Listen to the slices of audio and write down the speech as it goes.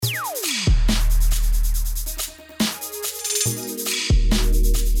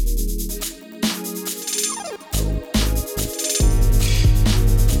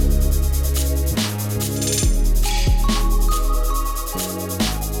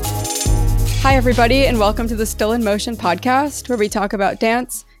Hi, everybody, and welcome to the Still in Motion podcast, where we talk about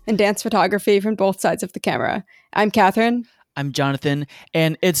dance and dance photography from both sides of the camera. I'm Catherine. I'm Jonathan,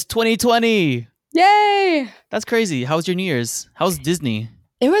 and it's 2020. Yay! That's crazy. How was your New Year's? How was Disney?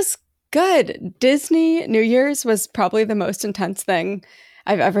 It was good. Disney New Year's was probably the most intense thing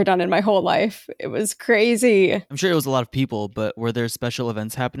I've ever done in my whole life. It was crazy. I'm sure it was a lot of people, but were there special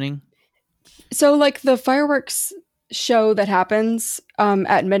events happening? So, like, the fireworks show that happens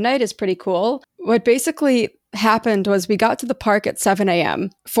at midnight is pretty cool. What basically happened was we got to the park at 7 a.m.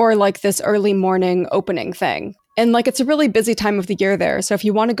 for like this early morning opening thing. And like, it's a really busy time of the year there. So if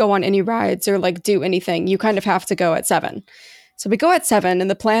you want to go on any rides or like do anything, you kind of have to go at 7. So we go at 7, and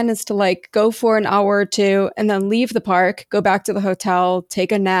the plan is to like go for an hour or two and then leave the park, go back to the hotel,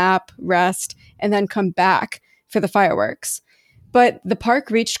 take a nap, rest, and then come back for the fireworks. But the park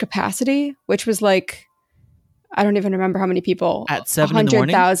reached capacity, which was like, I don't even remember how many people. At 7 in the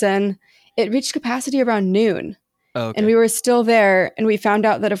morning? 100,000. It reached capacity around noon. Oh, okay. And we were still there, and we found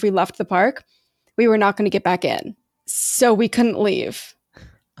out that if we left the park, we were not going to get back in. So we couldn't leave.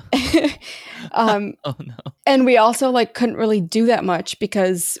 Oh no. And we also like couldn't really do that much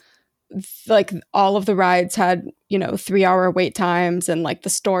because like all of the rides had, 3-hour wait times, and like the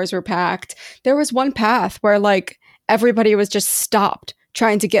stores were packed. There was one path where like everybody was just stopped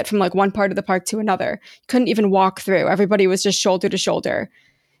trying to get from like one part of the park to another. Couldn't even walk through. Everybody was just shoulder to shoulder.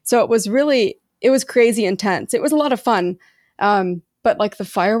 So it was crazy intense. It was a lot of fun. But like the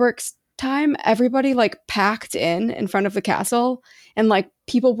fireworks time, everybody like packed in front of the castle, and like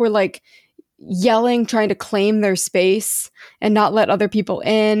people were like yelling, trying to claim their space and not let other people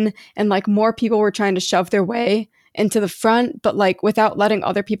in. And like more people were trying to shove their way into the front, but like without letting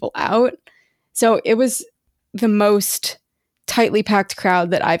other people out. So it was the most tightly packed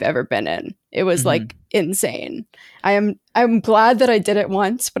crowd that I've ever been in. It was like insane. I'm glad that I did it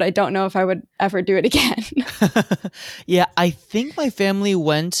once, but I don't know if I would ever do it again. Yeah, I think my family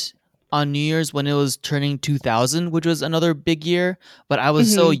went on New Year's when it was turning 2000, which was another big year, but I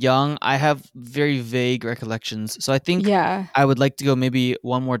was so young. I have very vague recollections. So I think I would like to go maybe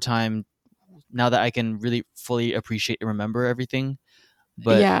one more time now that I can really fully appreciate and remember everything.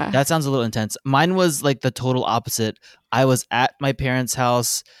 But that sounds a little intense. Mine was like the total opposite. I was at my parents'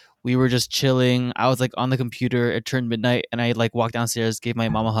 house. We were just chilling. I was like on the computer. It turned midnight, and I like walked downstairs, gave my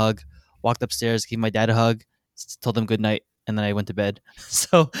mom a hug, walked upstairs, gave my dad a hug, told them good night, and then I went to bed.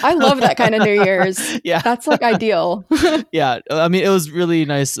 So I love that kind of New Year's. Yeah, that's like ideal. Yeah, I mean, it was really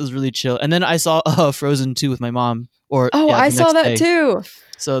nice. It was really chill. And then I saw Frozen 2 with my mom. I saw that too.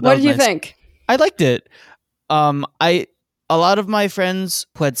 So what did you think? I liked it. A lot of my friends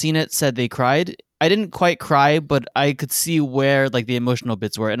who had seen it said they cried. I didn't quite cry, but I could see where like the emotional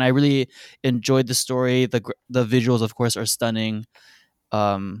bits were, and I really enjoyed the story. The visuals, of course, are stunning.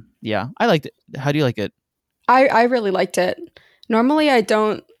 Yeah, I liked it. How do you like it? I really liked it. Normally, I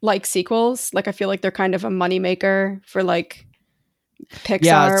don't like sequels. Like, I feel like they're kind of a moneymaker for like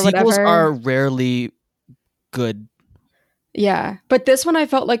Pixar or whatever. Sequels are rarely good. Yeah, but this one I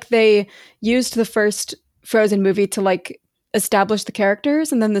felt like they used the first Frozen movie to like establish the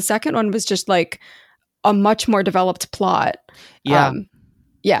characters, and then the second one was just like a much more developed plot. Yeah.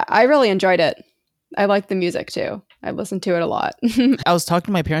 I really enjoyed it. I liked the music too. I listened to it a lot. I was talking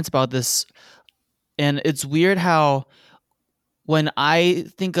to my parents about this, and it's weird how when I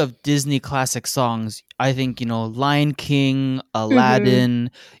think of Disney classic songs, I think, Lion King,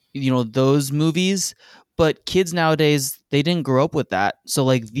 Aladdin, those movies. But kids nowadays, they didn't grow up with that. So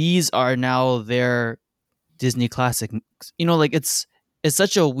like these are now their Disney classic. Like it's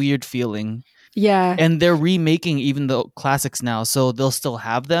such a weird feeling. Yeah. And they're remaking even the classics now, so they'll still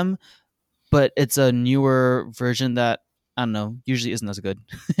have them, but it's a newer version that, I don't know, usually isn't as good.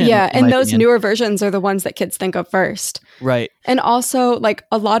 Yeah, and those newer versions are the ones that kids think of first. Right. And also, like,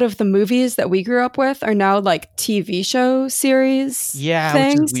 a lot of the movies that we grew up with are now, like, TV show series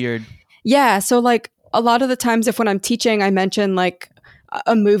things. Which is weird. Yeah, so, like, a lot of the times if when I'm teaching, I mention, like,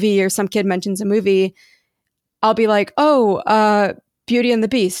 a movie or some kid mentions a movie, I'll be like, Beauty and the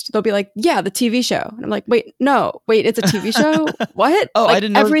Beast. They'll be like, yeah, the TV show. And I'm like, wait, it's a TV show? What? Oh, like, I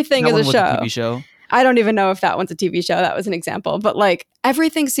didn't know everything that is one a show. was a TV show. I don't even know if that one's a TV show. That was an example. But like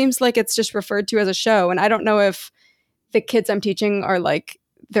everything seems like it's just referred to as a show. And I don't know if the kids I'm teaching are like,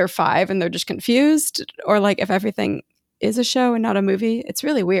 they're 5 and they're just confused, or like if everything is a show and not a movie. It's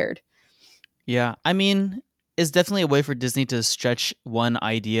really weird. Yeah. I mean, it's definitely a way for Disney to stretch one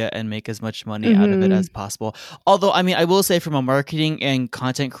idea and make as much money out of it as possible. Although, I mean, I will say from a marketing and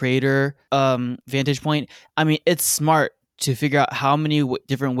content creator vantage point, I mean, it's smart to figure out how many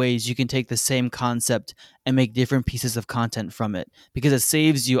different ways you can take the same concept and make different pieces of content from it, because it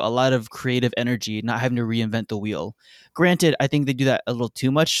saves you a lot of creative energy not having to reinvent the wheel. Granted, I think they do that a little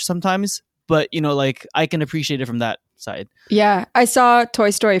too much sometimes, but like I can appreciate it from that side. Yeah, I saw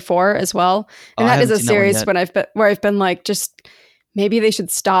Toy Story 4 as well, and that is a series where I've been like, just maybe they should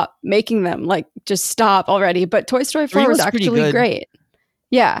stop making them, like just stop already. But Toy Story 4 was actually great.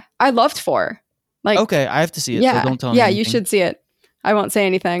 Yeah, I loved 4. Like, okay, I have to see it. Yeah, so don't tell me. Yeah, anything. You should see it. I won't say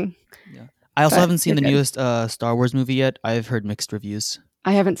anything. Yeah, I also haven't seen the newest Star Wars movie yet. I've heard mixed reviews.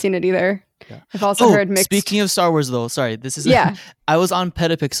 I haven't seen it either. Yeah. I've also heard mixed. Speaking of Star Wars, though, sorry, this is I was on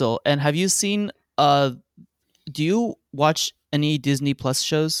Petapixel, and have you seen? Do you watch any Disney Plus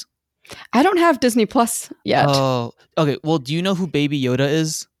shows? I don't have Disney Plus yet. Oh, okay. Well, do you know who Baby Yoda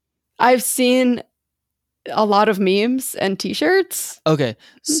is? I've seen a lot of memes and T-shirts. Okay,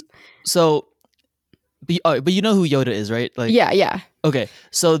 so. But you know who Yoda is, right? Like, yeah. Okay,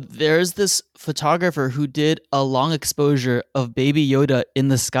 so there's this photographer who did a long exposure of Baby Yoda in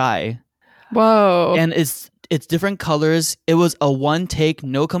the sky. Whoa! And it's different colors. It was a one take,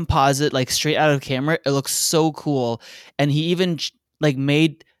 no composite, like straight out of camera. It looks so cool. And he even like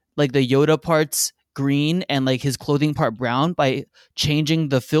made like the Yoda parts green and like his clothing part brown by changing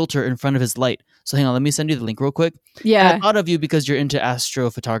the filter in front of his light. So hang on, let me send you the link real quick. Yeah. And I thought of you because you're into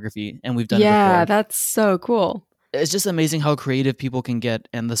astrophotography and we've done it before. Yeah, that's so cool. It's just amazing how creative people can get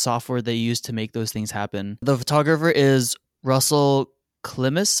and the software they use to make those things happen. The photographer is Russell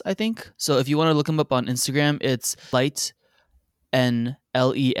Klimas, I think. So if you want to look him up on Instagram, it's Light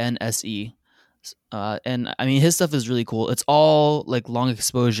NLENSE. And I mean, his stuff is really cool. It's all like long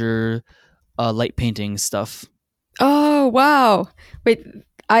exposure, light painting stuff. Oh, wow. Wait,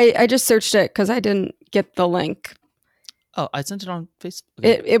 I just searched it because I didn't get the link. Oh, I sent it on Facebook.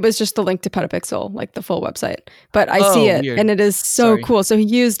 It was just the link to Petapixel, like the full website. But I see it, weird. And it is so cool. So he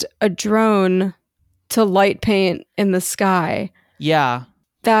used a drone to light paint in the sky. Yeah.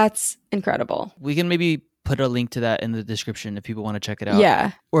 That's incredible. We can maybe put a link to that in the description if people want to check it out.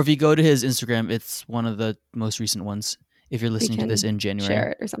 Yeah. Or if you go to his Instagram, it's one of the most recent ones. If you're listening to this in January. Share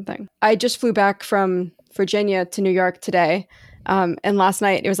it or something. I just flew back from Virginia to New York today. And last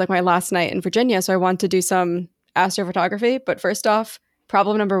night, it was like my last night in Virginia. So I wanted to do some astrophotography. But first off,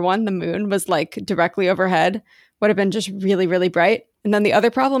 problem number 1, the moon was like directly overhead. Would have been just really, really bright. And then the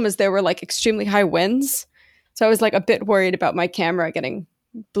other problem is there were like extremely high winds. So I was like a bit worried about my camera getting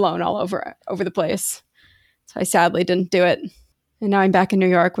blown all over the place. So I sadly didn't do it. And now I'm back in New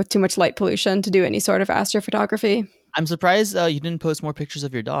York with too much light pollution to do any sort of astrophotography. I'm surprised you didn't post more pictures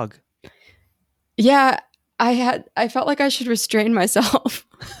of your dog. Yeah, I felt like I should restrain myself.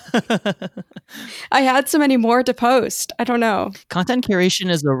 I had so many more to post. I don't know. Content curation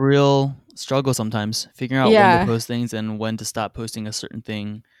is a real struggle sometimes, figuring out when to post things and when to stop posting a certain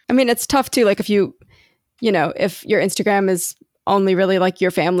thing. I mean, it's tough too. Like if if your Instagram is only really like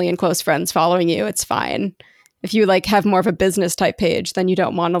your family and close friends following you, it's fine. If you like have more of a business type page, then you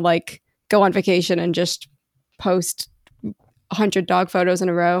don't want to like go on vacation and just post 100 dog photos in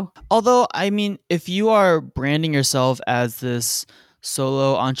a row. Although, I mean, if you are branding yourself as this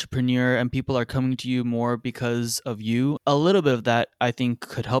solo entrepreneur and people are coming to you more because of you, a little bit of that I think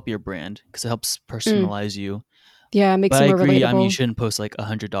could help your brand because it helps personalize you. Yeah, it makes it more relatable. I agree. I mean, you shouldn't post like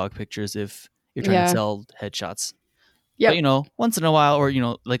 100 dog pictures if you're trying to sell headshots. Yeah, but once in a while, or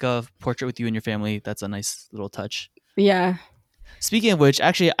like a portrait with you and your family, that's a nice little touch. Yeah. Speaking of which,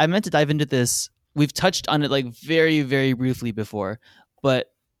 actually, I meant to dive into this. We've touched on it like very, very briefly before,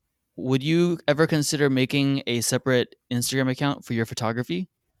 but would you ever consider making a separate Instagram account for your photography?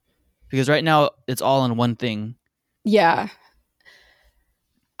 Because right now it's all on one thing. Yeah.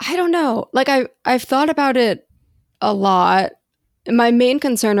 I don't know. Like I've thought about it a lot. My main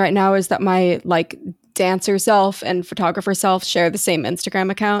concern right now is that my like dancer self and photographer self share the same Instagram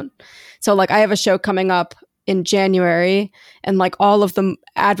account. So like I have a show coming up in January, and like all of the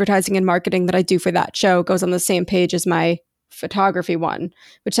advertising and marketing that I do for that show goes on the same page as my photography one,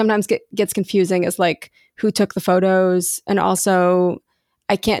 which sometimes gets confusing as like who took the photos. And also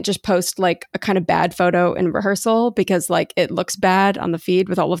I can't just post like a kind of bad photo in rehearsal because like it looks bad on the feed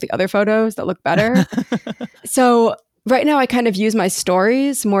with all of the other photos that look better. So right now I kind of use my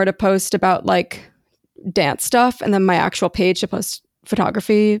stories more to post about like dance stuff, and then my actual page to post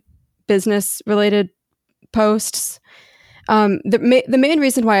photography business related posts. The main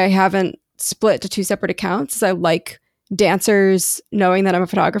reason why I haven't split to 2 separate accounts is I like dancers knowing that I'm a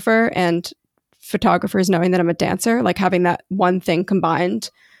photographer and photographers knowing that I'm a dancer, like having that one thing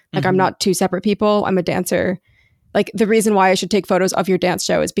combined. Like I'm not 2 separate people. I'm a dancer. Like the reason why I should take photos of your dance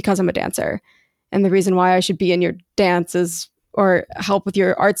show is because I'm a dancer. And the reason why I should be in your dance is or help with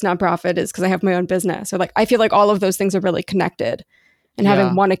your arts nonprofit is because I have my own business. Or like I feel like all of those things are really connected. And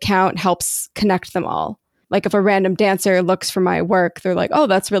having one account helps connect them all. Like if a random dancer looks for my work, they're like, oh,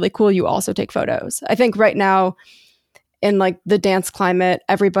 that's really cool. You also take photos. I think right now in like the dance climate,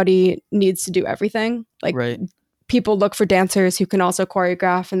 everybody needs to do everything. Like people look for dancers who can also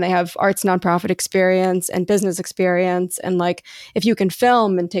choreograph and they have arts nonprofit experience and business experience. And like if you can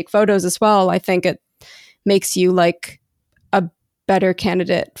film and take photos as well, I think it makes you like a better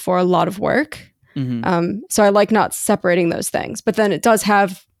candidate for a lot of work. So I like not separating those things, but then it does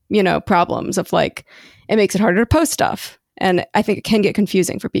have, you know, problems of like, it makes it harder to post stuff. And I think it can get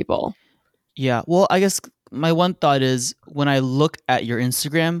confusing for people. Yeah. Well, I guess my one thought is when I look at your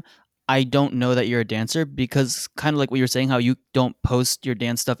Instagram, I don't know that you're a dancer because kind of like what you're saying, how you don't post your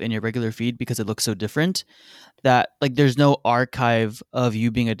dance stuff in your regular feed because it looks so different, that like there's no archive of you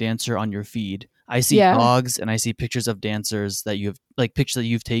being a dancer on your feed. I see dogs and I see pictures of dancers that you've like pictures that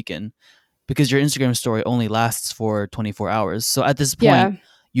you've taken because your Instagram story only lasts for 24 hours. So at this point,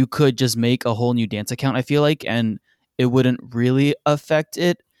 you could just make a whole new dance account, I feel like, and it wouldn't really affect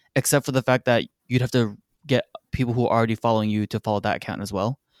it except for the fact that you'd have to get people who are already following you to follow that account as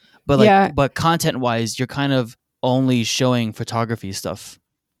well. But like, but content wise, you're kind of only showing photography stuff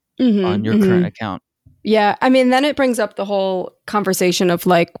on your current account. Yeah. I mean, then it brings up the whole conversation of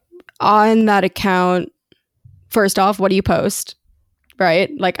like on that account, first off, what do you post?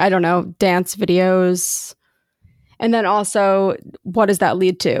 Right? Like, I don't know, dance videos. And then also, what does that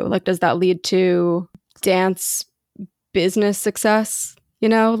lead to? Like, does that lead to dance business success? You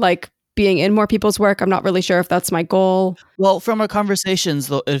know, like being in more people's work? I'm not really sure if that's my goal. Well, from our conversations,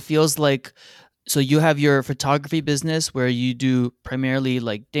 though, it feels like, so you have your photography business where you do primarily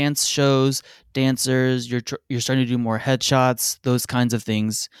like dance shows, dancers, you're starting to do more headshots, those kinds of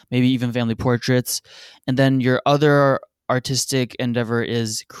things, maybe even family portraits. And then your other artistic endeavor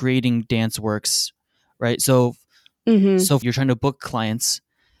is creating dance works, right? So so you're trying to book clients,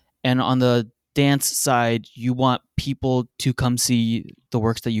 and on the dance side, you want people to come see the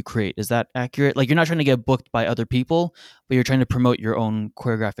works that you create. Is that accurate? Like you're not trying to get booked by other people, but you're trying to promote your own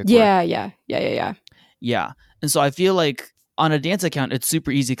choreographic work. Yeah. And so I feel like on a dance account, it's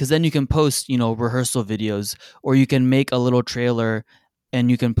super easy because then you can post, you know, rehearsal videos, or you can make a little trailer and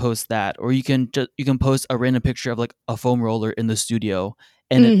you can post that, or you can post a random picture of like a foam roller in the studio,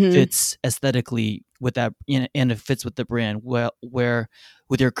 and it fits aesthetically with that, and it fits with the brand. Well, where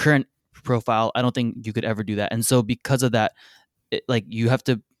with your current profile, I don't think you could ever do that. And so because of that, like you have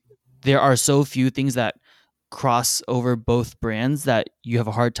to, there are so few things that cross over both brands that you have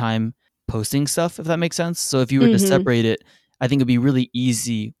a hard time posting stuff, if that makes sense. So if you were to separate it, I think it'd be really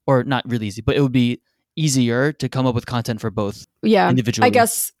easy, or not really easy, but it would be easier to come up with content for both individually. I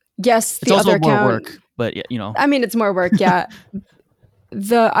guess, yes, it's the also other more account, work, but you know. I mean, it's more work, yeah.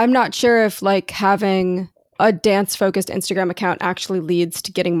 I'm not sure if like having a dance focused Instagram account actually leads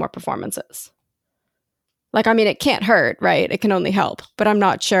to getting more performances. Like, I mean, it can't hurt, right? It can only help, but I'm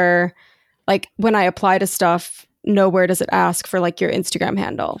not sure. Like when I apply to stuff, nowhere does it ask for like your Instagram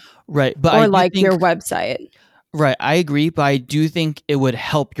handle, right? But or like your website. Right, I agree, but I do think it would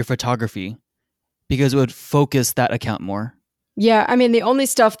help your photography because it would focus that account more. Yeah, I mean, the only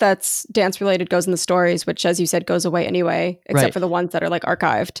stuff that's dance related goes in the stories, which, as you said, goes away anyway, except for the ones that are like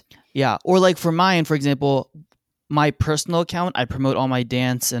archived. Yeah, or like for mine, for example, my personal account, I promote all my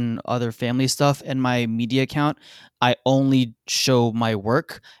dance and other family stuff, and my media account, I only show my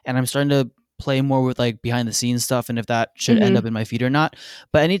work, and I'm starting to play more with like behind the scenes stuff and if that should end up in my feed or not.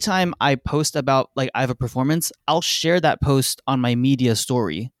 But anytime I post about like I have a performance, I'll share that post on my media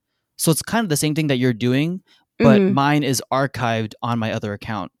story. So it's kind of the same thing that you're doing, but mine is archived on my other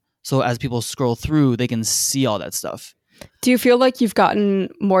account. So as people scroll through, they can see all that stuff. Do you feel like you've gotten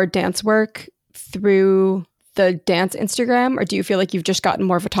more dance work through the dance Instagram, or do you feel like you've just gotten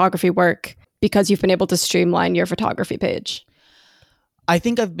more photography work because you've been able to streamline your photography page? I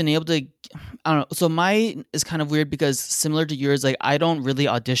think I've been able to, I don't know. So mine is kind of weird because similar to yours, like I don't really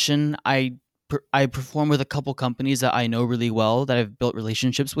audition. I perform with a couple companies that I know really well that I've built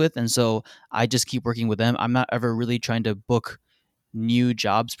relationships with. And so I just keep working with them. I'm not ever really trying to book new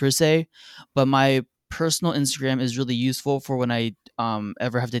jobs per se, but my personal Instagram is really useful for when I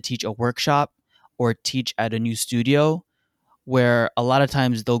ever have to teach a workshop or teach at a new studio, where a lot of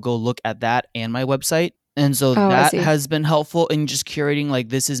times they'll go look at that and my website. And so that has been helpful in just curating, like,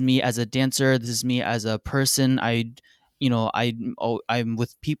 this is me as a dancer. This is me as a person. I'm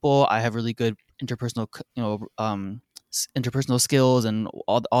with people. I have really good interpersonal skills and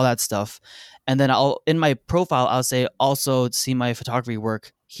all that stuff. And then in my profile, I'll say also see my photography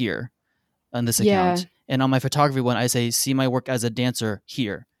work here. on this Yeah. account. And on my photography one, I say, see my work as a dancer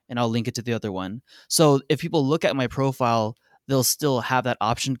here, and I'll link it to the other one. So if people look at my profile, they'll still have that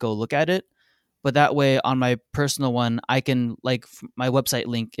option to go look at it. But that way on my personal one, I can my website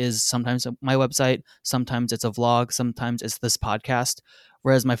link is sometimes my website, sometimes it's a vlog, sometimes it's this podcast.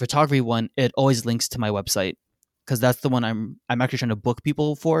 Whereas my photography one, it always links to my website because that's the one I'm actually trying to book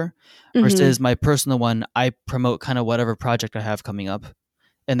people for. Versus my personal one, I promote kind of whatever project I have coming up.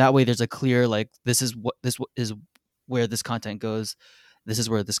 And that way there's a clear, this is where this content goes. This is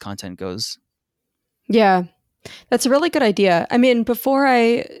where this content goes. Yeah, that's a really good idea. I mean, before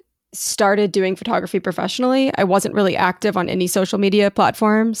I started doing photography professionally, I wasn't really active on any social media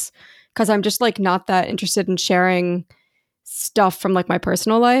platforms because I'm just not that interested in sharing stuff from my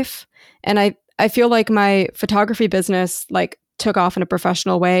personal life. And I feel like my photography business took off in a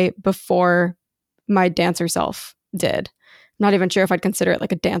professional way before my dancer self did. I'm not even sure if I'd consider it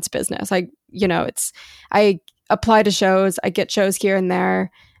a dance business. I apply to shows, I get shows here and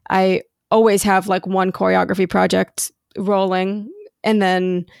there. I always have one choreography project rolling, and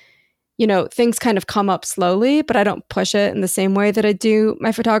then things kind of come up slowly, but I don't push it in the same way that I do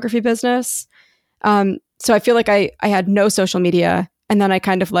my photography business. So I feel like I had no social media, and then I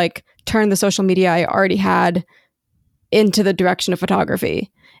kind of turned the social media I already had into the direction of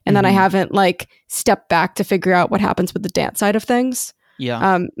photography. And then I haven't stepped back to figure out what happens with the dance side of things.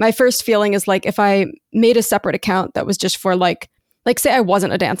 Yeah. My first feeling is if I made a separate account that was just for say I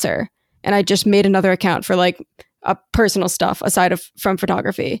wasn't a dancer and I just made another account for personal stuff aside from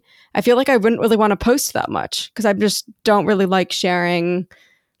photography, I feel I wouldn't really want to post that much because I just don't really like sharing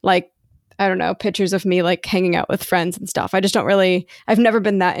I don't know, pictures of me hanging out with friends and stuff. I've never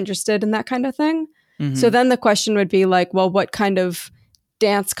been that interested in that kind of thing. So then the question would be well, what kind of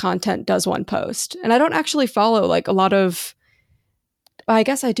dance content does one post? And I don't actually follow a lot of, I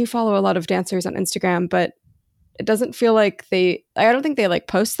guess I do follow a lot of dancers on Instagram, but it doesn't feel I don't think they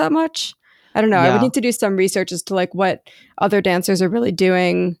post that much. I don't know. I would need to do some research as to what other dancers are really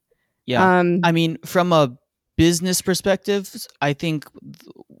doing. Yeah. I mean, from a business perspective, I think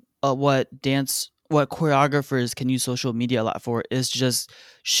what choreographers can use social media a lot for is just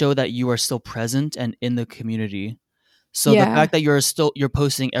show that you are still present and in the community. So the fact that you're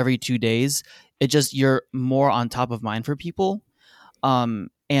posting every 2 days, you're more on top of mind for people.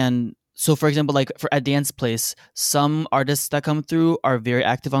 And so for example, at Dance Place, some artists that come through are very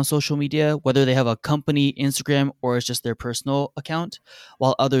active on social media, whether they have a company Instagram or it's just their personal account,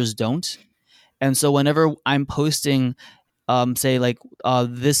 while others don't. And so whenever I'm posting, say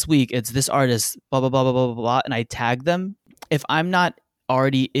this week it's this artist, blah blah blah blah blah blah, and I tag them, if I'm not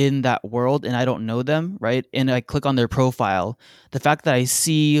already in that world and I don't know them, right, and I click on their profile, the fact that I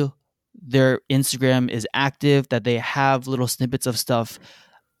see their Instagram is active, that they have little snippets of stuff,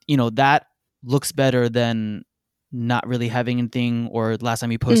 that looks better than not really having anything, or the last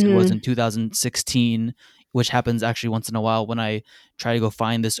time you posted was in 2016, which happens actually once in a while when I try to go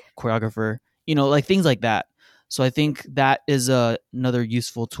find this choreographer, things like that. So I think that is another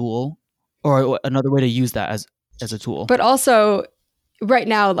useful tool, or another way to use that as a tool. But also right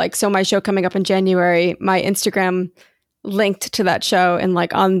now, so my show coming up in January, my Instagram linked to that show and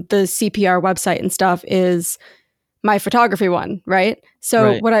on the CPR website and stuff is my photography one, right?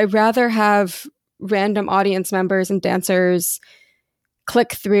 So would I rather have random audience members and dancers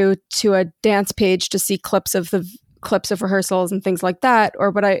click through to a dance page to see clips of rehearsals and things like that,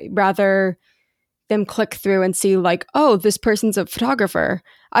 or would I rather them click through and see oh, this person's a photographer,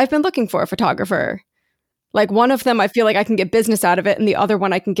 I've been looking for a photographer? One of them I feel I can get business out of it, and the other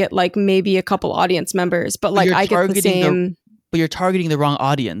one I can get maybe a couple audience members, but I get the same. But you're targeting the wrong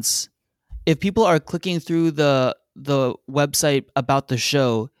audience. If people are clicking through the website about the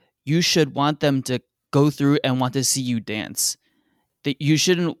show, you should want them to go through and want to see you dance. That you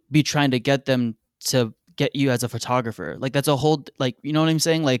shouldn't be trying to get them to get you as a photographer. That's a whole you know what I'm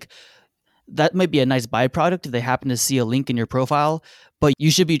saying? That might be a nice byproduct if they happen to see a link in your profile, but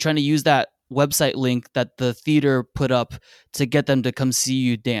you should be trying to use that website link that the theater put up to get them to come see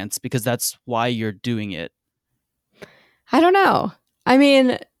you dance, because that's why you're doing it. I don't know. I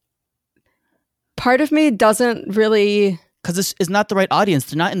mean, part of me doesn't really, because it's not the right audience.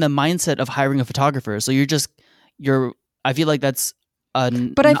 They're not in the mindset of hiring a photographer. So I feel like that's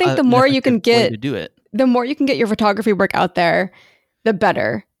but I think the more you can get to do it, the more you can get your photography work out there, the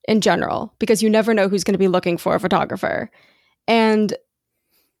better in general, because you never know who's going to be looking for a photographer. And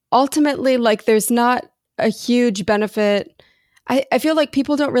ultimately, there's not a huge benefit. I feel like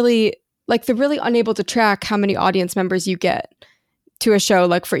people don't really, they're really unable to track how many audience members you get to a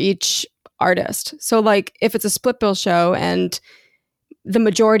show, for each artist. So if it's a split bill show and the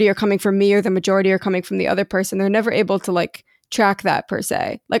majority are coming from me or the majority are coming from the other person. They're never able to like track that per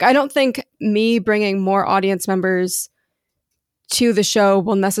se. Like, I don't think me bringing more audience members to the show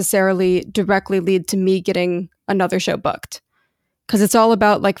will necessarily directly lead to me getting another show booked, because it's all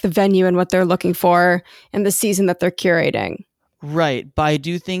about like the venue and what they're looking for and the season that they're curating. Right. But I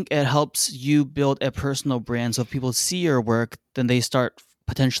do think it helps you build a personal brand. So if people see your work, then they start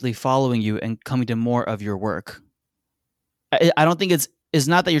potentially following you and coming to more of your work. I don't think it's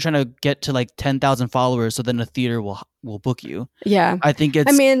not that you're trying to get to like 10,000 followers so then a theater will book you. Yeah. I think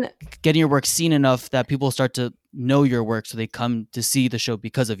it's getting your work seen enough that people start to know your work so they come to see the show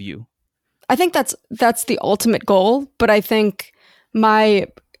because of you. I think that's the ultimate goal, but I think my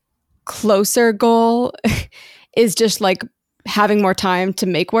closer goal is just like having more time to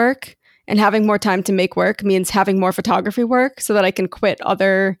make work, and having more time to make work means having more photography work so that I can quit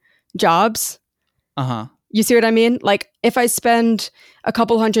other jobs. Uh-huh. You see what I mean? Like, if I spend a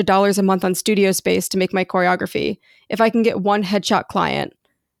couple $100s a month on studio space to make my choreography, if I can get one headshot client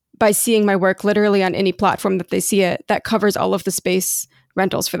by seeing my work literally on any platform that they see it, that covers all of the space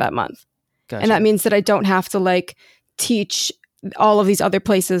rentals for that month. Gotcha. And that means that I don't have to like teach all of these other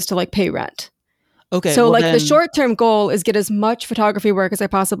places to like pay rent. Okay. So like the short-term goal is get as much photography work as I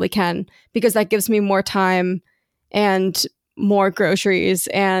possibly can, because that gives me more time and more groceries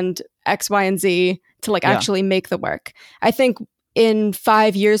and X, Y, and Z to like actually make the work. I think in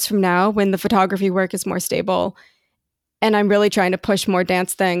 5 years from now, when the photography work is more stable and I'm really trying to push more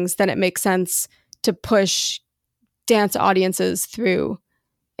dance things, then it makes sense to push dance audiences through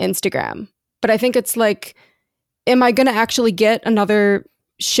Instagram. But I think it's like, am I going to actually get another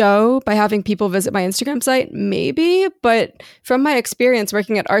show by having people visit my Instagram site? Maybe. But from my experience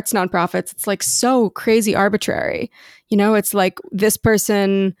working at arts nonprofits, it's like so crazy arbitrary. You know, it's like this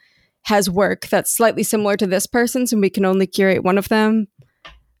person has work that's slightly similar to this person's and we can only curate one of them.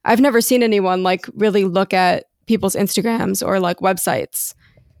 I've never seen anyone like really look at people's Instagrams or like websites,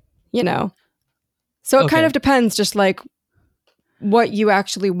 you know? So it kind of depends just like what you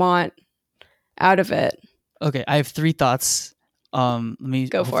actually want out of it. Okay, I have 3 thoughts. Let me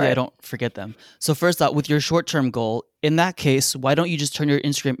go for it. I don't forget them. So first thought, with your short-term goal, in that case, why don't you just turn your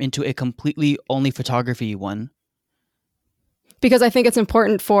Instagram into a completely only photography one? Because I think it's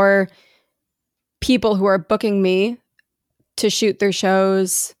important for people who are booking me to shoot their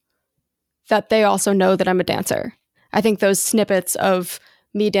shows that they also know that I'm a dancer. I think those snippets of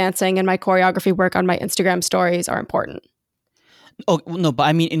me dancing and my choreography work on my Instagram stories are important. Oh, no, but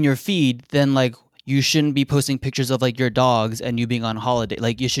I mean in your feed, then like you shouldn't be posting pictures of like your dogs and you being on holiday.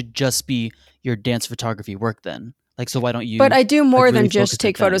 Like it should just be your dance photography work then. Like, so why don't you? But I do more than just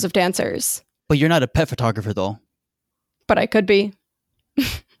take photos of dancers. But you're not a pet photographer though. But I could be.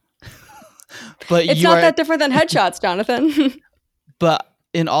 But it's not that different than headshots, Jonathan. But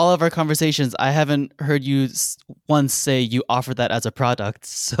in all of our conversations, I haven't heard you once say you offer that as a product.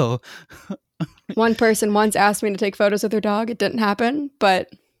 So one person once asked me to take photos of their dog. It didn't happen, but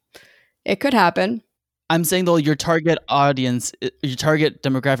it could happen. I'm saying though, your target audience, your target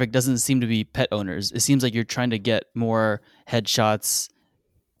demographic doesn't seem to be pet owners. It seems like you're trying to get more headshots,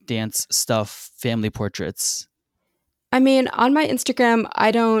 dance stuff, family portraits. I mean, on my Instagram,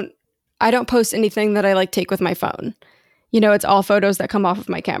 I don't post anything that I like take with my phone. You know, it's all photos that come off of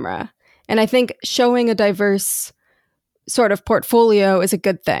my camera. And I think showing a diverse sort of portfolio is a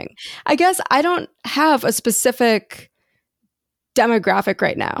good thing. I guess I don't have a specific demographic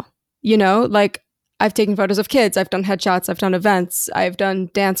right now. You know, like I've taken photos of kids, I've done headshots, I've done events, I've done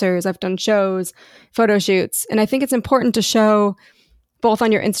dancers, I've done shows, photo shoots. And I think it's important to show both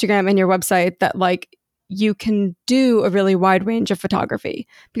on your Instagram and your website that like you can do a really wide range of photography,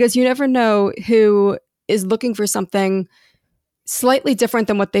 because you never know who is looking for something slightly different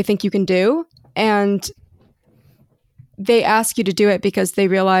than what they think you can do. And they ask you to do it because they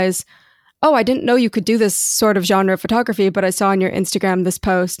realize, oh, I didn't know you could do this sort of genre of photography, but I saw on your Instagram this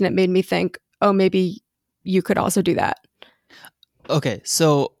post and it made me think, oh, maybe you could also do that. Okay,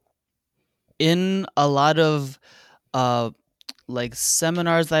 so in a lot of like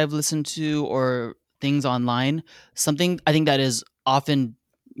seminars that I've listened to or things online, something I think that is often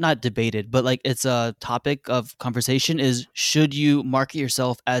not debated, but like it's a topic of conversation is, should you market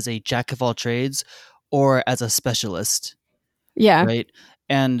yourself as a jack of all trades or as a specialist? Yeah. Right.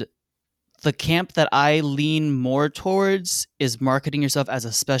 And the camp that I lean more towards is marketing yourself as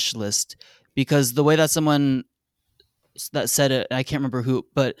a specialist, because the way that someone that said it, I can't remember who,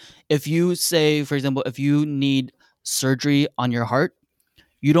 but if you say, for example, if you need surgery on your heart,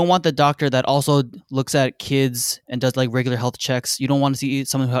 You don't want the doctor that also looks at kids and does like regular health checks. You don't want to see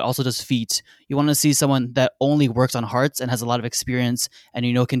someone who also does feet. You want to see someone that only works on hearts and has a lot of experience and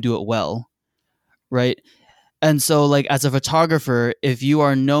can do it well, right? And so, like, as a photographer, if you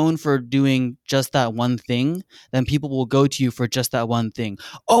are known for doing just that one thing, then people will go to you for just that one thing.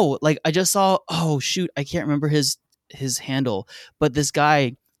 Oh, like I just saw, oh shoot, I can't remember his handle, but this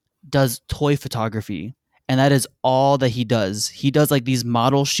guy does toy photography, and that is all that he does. He does like these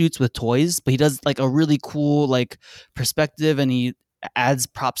model shoots with toys, but he does like a really cool like perspective, and he adds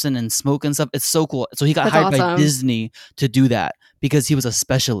props in and smoke and stuff. It's so cool. So he got That's hired by awesome. Disney to do that because he was a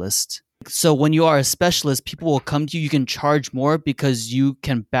specialist. So when you are a specialist, people will come to you. You can charge more because you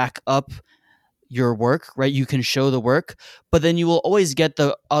can back up your work, right? You can show the work, but then you will always get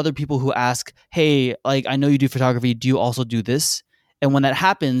the other people who ask, hey, like, I know you do photography. Do you also do this? And when that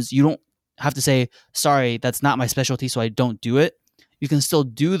happens, you don't have to say, sorry, that's not my specialty, so I don't do it. You can still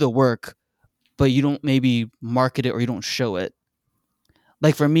do the work, but you don't maybe market it or you don't show it.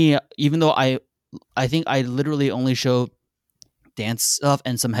 Like for me, even though I think I literally only show dance stuff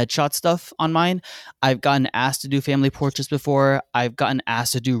and some headshot stuff on mine. I've gotten asked to do family portraits before. I've gotten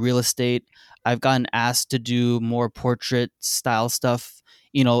asked to do real estate. I've gotten asked to do more portrait style stuff,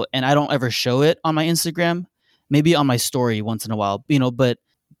 and I don't ever show it on my Instagram, maybe on my story once in a while, but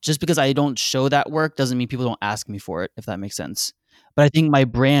just because I don't show that work doesn't mean people don't ask me for it, if that makes sense. But I think my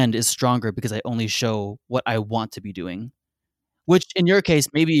brand is stronger because I only show what I want to be doing, which in your case,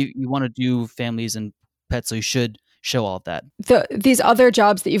 maybe you want to do families and pets, so you should show all of that. These other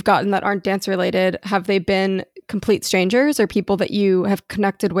jobs that you've gotten that aren't dance related, have they been complete strangers or people that you have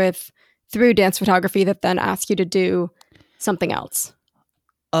connected with through dance photography that then ask you to do something else?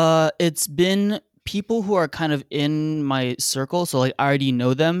 It's been people who are kind of in my circle, so like I already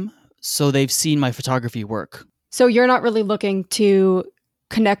know them, so they've seen my photography work. So you're not really looking to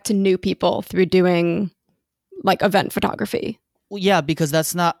connect to new people through doing like event photography? Well, yeah, because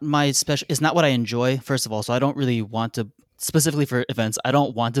that's not my special. It's not what I enjoy, first of all. So I don't really want to, specifically for events, I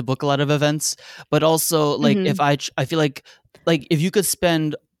don't want to book a lot of events. But also, like, if I feel like if you could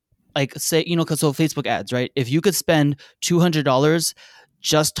spend, like, say, because so Facebook ads, right? If you could spend $200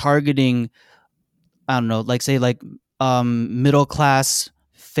 just targeting, I don't know, like say like middle class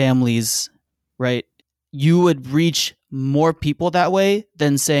families, right? You would reach more people that way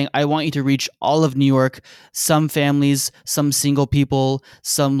than saying, I want you to reach all of New York, some families, some single people,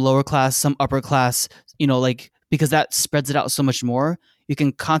 some lower class, some upper class, because that spreads it out so much more. You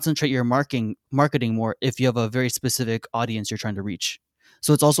can concentrate your marketing more if you have a very specific audience you're trying to reach.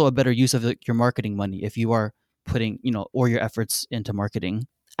 So it's also a better use of your marketing money if you are putting, or your efforts into marketing.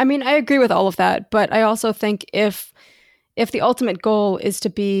 I mean, I agree with all of that, but I also think if the ultimate goal is to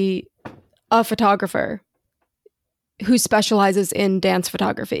be a photographer who specializes in dance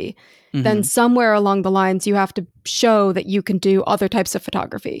photography, then somewhere along the lines, you have to show that you can do other types of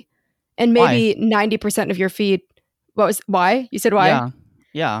photography. And maybe 90% of your feed, why? You said why?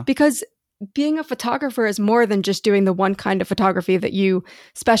 Yeah. Because being a photographer is more than just doing the one kind of photography that you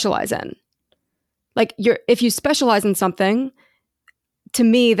specialize in. Like if you specialize in something, to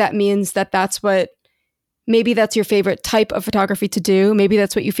me, that means maybe that's your favorite type of photography to do. Maybe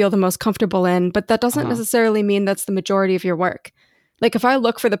that's what you feel the most comfortable in, but that doesn't necessarily mean that's the majority of your work. Like if I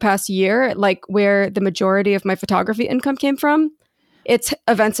look for the past year, like where the majority of my photography income came from, it's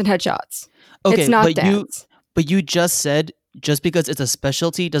events and headshots. Okay, it's not dance. But you just said just because it's a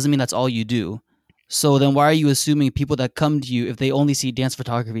specialty doesn't mean that's all you do. So then why are you assuming people that come to you, if they only see dance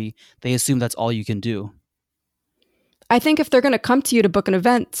photography, they assume that's all you can do? I think if they're going to come to you to book an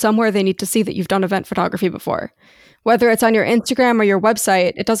event, somewhere they need to see that you've done event photography before. Whether it's on your Instagram or your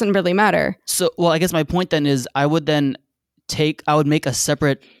website, it doesn't really matter. So, well, I guess my point then is I would make a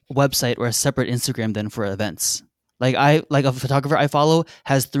separate website or a separate Instagram then for events. Like a photographer I follow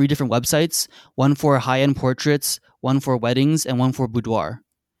has 3 different websites, one for high-end portraits, one for weddings, and one for boudoir.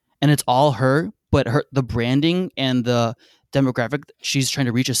 And it's all her, but the branding and the demographic she's trying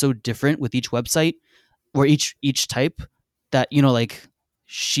to reach is so different with each website or each type that,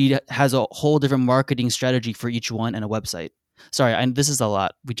 she has a whole different marketing strategy for each one and a website. Sorry, this is a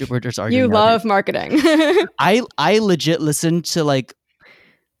lot. We're just arguing. You love marketing. I legit listened to like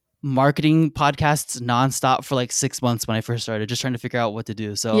marketing podcasts nonstop for like 6 months when I first started, just trying to figure out what to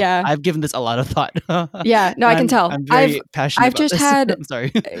do. So yeah. I've given this a lot of thought. Yeah, no, I can tell. I'm very passionate I've about just this. had. I'm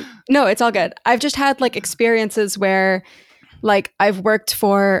sorry. No, it's all good. I've just had like experiences where, like, I've worked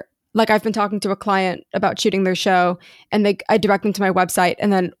for. Like I've been talking to a client about shooting their show, and I direct them to my website.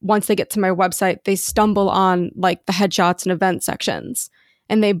 And then once they get to my website, they stumble on like the headshots and event sections,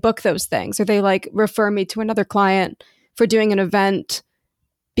 and they book those things, or they like refer me to another client for doing an event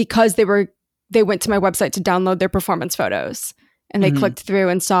because they went to my website to download their performance photos and they clicked through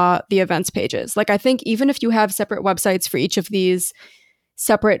and saw the events pages. Like, I think even if you have separate websites for each of these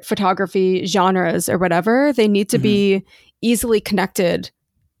separate photography genres or whatever, they need to be easily connected.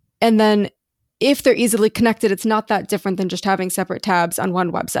 And then if they're easily connected, it's not that different than just having separate tabs on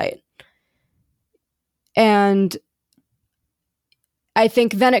one website. And I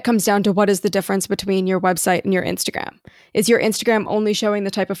think then it comes down to what is the difference between your website and your Instagram. Is your Instagram only showing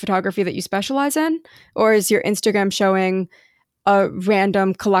the type of photography that you specialize in? Or is your Instagram showing a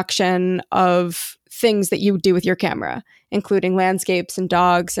random collection of things that you do with your camera, including landscapes and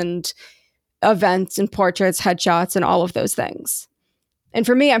dogs and events and portraits, headshots, and all of those things? And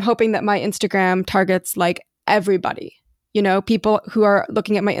for me, I'm hoping that my Instagram targets like everybody, you know, people who are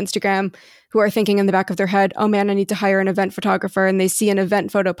looking at my Instagram, who are thinking in the back of their head, oh man, I need to hire an event photographer, and they see an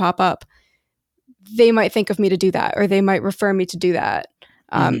event photo pop up. They might think of me to do that, or they might refer me to do that,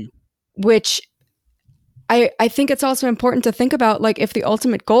 which I think it's also important to think about, like, if the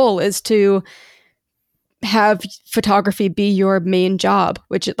ultimate goal is to have photography be your main job,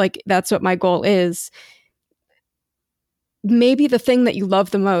 which like that's what my goal is. Maybe the thing that you love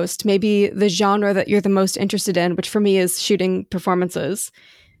the most, maybe the genre that you're the most interested in, which for me is shooting performances,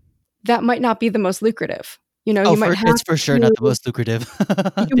 that might not be the most lucrative. You know, it's for sure not the most lucrative.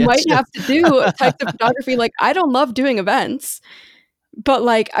 You might have to do types of photography. Like, I don't love doing events, but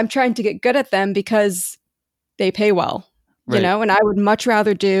like I'm trying to get good at them because they pay well, you know, and I would much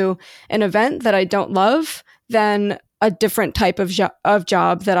rather do an event that I don't love than a different type of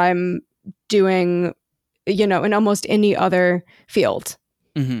job that I'm doing, you know, in almost any other field.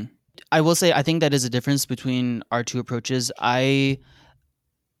 I will say, I think that is a difference between our two approaches.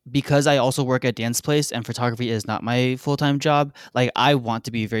 Because I also work at Dance Place and photography is not my full-time job, like I want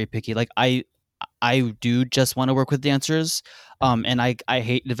to be very picky. Like I do just want to work with dancers, and I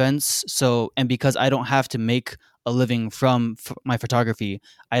hate events. So, and because I don't have to make a living from my photography,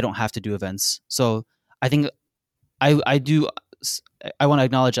 I don't have to do events. So I think I want to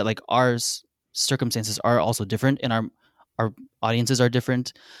acknowledge that like our circumstances are also different, and our audiences are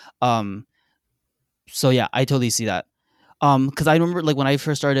different. So yeah, I totally see that. Because I remember like when I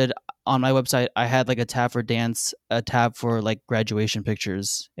first started on my website, I had like a tab for dance, a tab for like graduation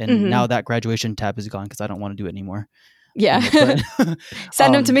pictures, and now that graduation tab is gone because I don't want to do it anymore. Yeah,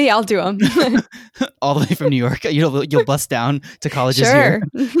 send them to me. I'll do them all the way from New York. You'll bust down to colleges here.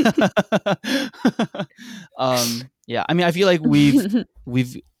 Yeah, I mean, I feel like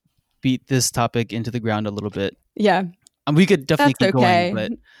we've beat this topic into the ground a little bit. Yeah, and we could definitely keep going,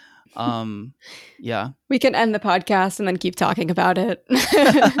 but. Yeah, we can end the podcast and then keep talking about it.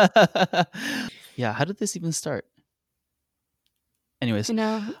 Yeah, how did this even start? Anyways, you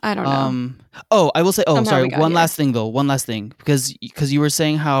know, I don't know. I will say, sorry, one last thing, because you were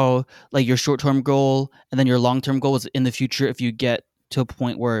saying how like your short-term goal and then your long-term goal is in the future, if you get to a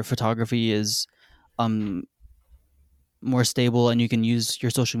point where photography is more stable and you can use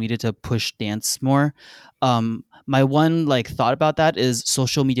your social media to push dance more. My one like thought about that is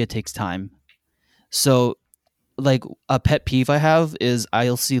social media takes time. So like a pet peeve I have is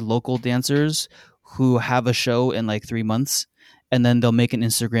I'll see local dancers who have a show in like 3 months, and then they'll make an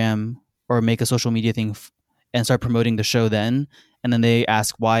Instagram or make a social media thing and start promoting the show then. And then they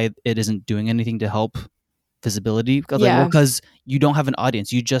ask why it isn't doing anything to help visibility. Because you don't have an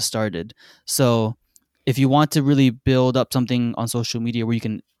audience. You just started. So if you want to really build up something on social media where you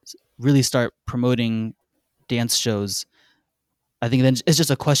can really start promoting dance shows, I think then it's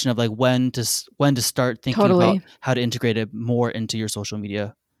just a question of like when to start thinking about how to integrate it more into your social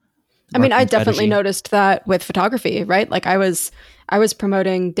media. I mean, I definitely noticed that with photography, right? Like I was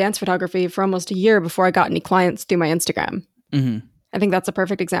promoting dance photography for almost a year before I got any clients through my Instagram. I think that's a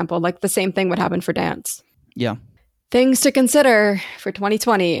perfect example. Like the same thing would happen for dance. Yeah. Things to consider for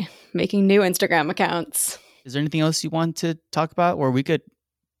 2020, making new Instagram accounts. Is there anything else you want to talk about? Or we could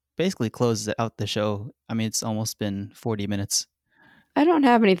basically close out the show. I mean, it's almost been 40 minutes. I don't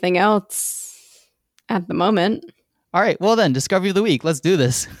have anything else at the moment. All right. Well, then, Discovery of the Week. Let's do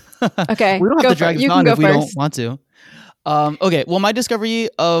this. Okay. We don't have to drag this on if we don't want to. Okay. Well, my discovery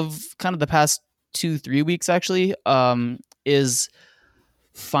of kind of the past 2-3 weeks actually is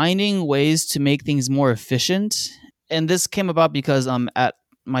finding ways to make things more efficient. And this came about because at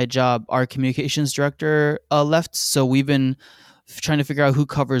my job, our communications director left. So we've been trying to figure out who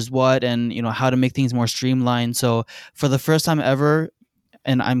covers what and, you know, how to make things more streamlined. So for the first time ever,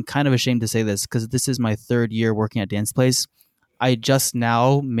 and I'm kind of ashamed to say this because this is my 3rd year working at Dance Place, I just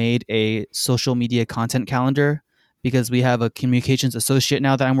now made a social media content calendar because we have a communications associate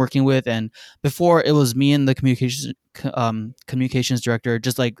now that I'm working with. And before it was me and the communications director,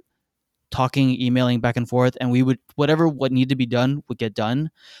 just like talking, emailing back and forth, and we would, what needed to be done would get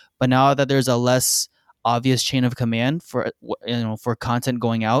done. But now that there's a less obvious chain of command for content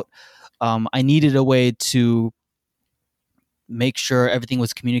going out, I needed a way to make sure everything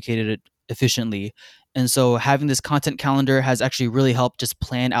was communicated efficiently. And so having this content calendar has actually really helped just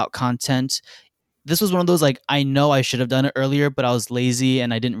plan out content. This was one of those, like, I know I should have done it earlier, but I was lazy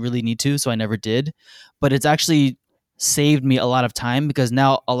and I didn't really need to, so I never did. But it's actually saved me a lot of time, because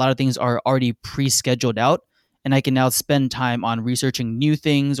now a lot of things are already pre-scheduled out, and I can now spend time on researching new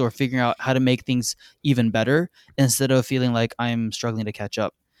things or figuring out how to make things even better, instead of feeling like I'm struggling to catch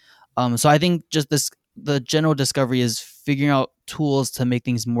up. So I think just the general discovery is figuring out tools to make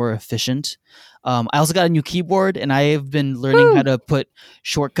things more efficient. I also got a new keyboard, and I've been learning how to put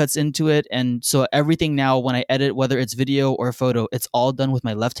shortcuts into it. And so everything now, when I edit, whether it's video or photo, it's all done with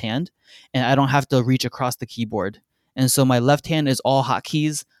my left hand, and I don't have to reach across the keyboard. And so my left hand is all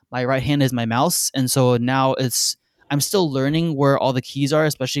hotkeys. My right hand is my mouse. And so now I'm still learning where all the keys are,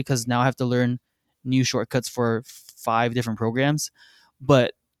 especially because now I have to learn new shortcuts for 5 different programs.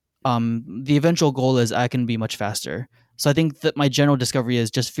 But the eventual goal is I can be much faster. So I think that my general discovery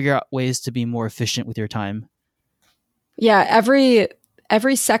is just figure out ways to be more efficient with your time. Yeah, every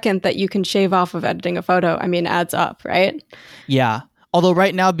second that you can shave off of editing a photo, I mean, adds up, right? Yeah. Although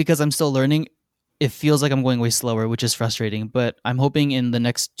right now, because I'm still learning, it feels like I'm going way slower, which is frustrating. But I'm hoping in the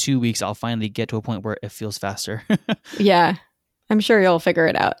next 2 weeks, I'll finally get to a point where it feels faster. Yeah, I'm sure you'll figure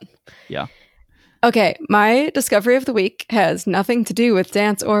it out. Yeah. Okay, my discovery of the week has nothing to do with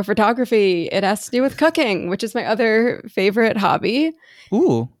dance or photography. It has to do with cooking, which is my other favorite hobby.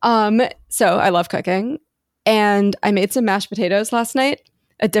 Ooh. So I love cooking, and I made some mashed potatoes last night,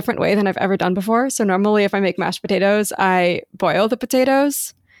 a different way than I've ever done before. So normally if I make mashed potatoes, I boil the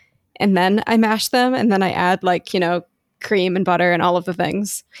potatoes and then I mash them, and then I add, like, cream and butter and all of the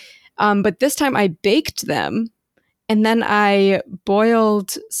things. But this time I baked them, and then I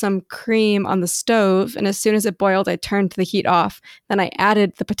boiled some cream on the stove. And as soon as it boiled, I turned the heat off. Then I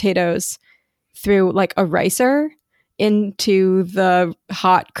added the potatoes through like a ricer into the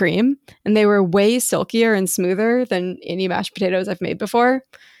hot cream. And they were way silkier and smoother than any mashed potatoes I've made before.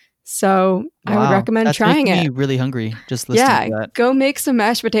 So I would recommend trying it. That's making me really hungry just listening to that. Go make some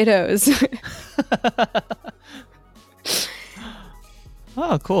mashed potatoes.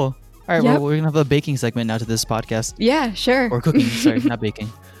 Oh, cool. All right, well, we're going to have a baking segment now to this podcast. Yeah, sure. Or cooking, sorry, not baking.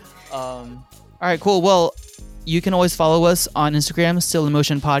 All right, cool. Well, you can always follow us on Instagram, Still in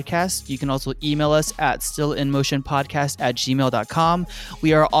Motion Podcast. You can also email us at stillinmotionpodcast@gmail.com.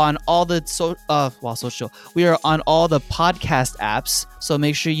 We are on all the social. We are on all the podcast apps, so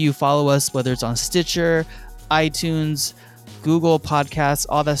make sure you follow us, whether it's on Stitcher, iTunes, Google Podcasts,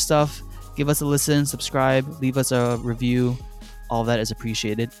 all that stuff. Give us a listen, subscribe, leave us a review. All of that is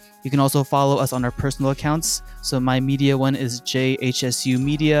appreciated. You can also follow us on our personal accounts. So my media one is JHSU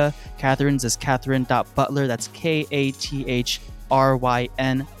Media. Catherine's is Catherine.Butler. That's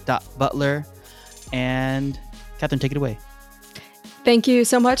KATHRYN.Butler. And Catherine, take it away. Thank you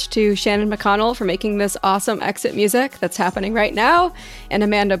so much to Shannon McConnell for making this awesome exit music that's happening right now, and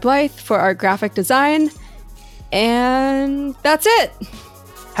Amanda Blythe for our graphic design. And that's it.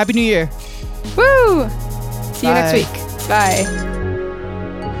 Happy New Year. Woo! See you next week. Bye.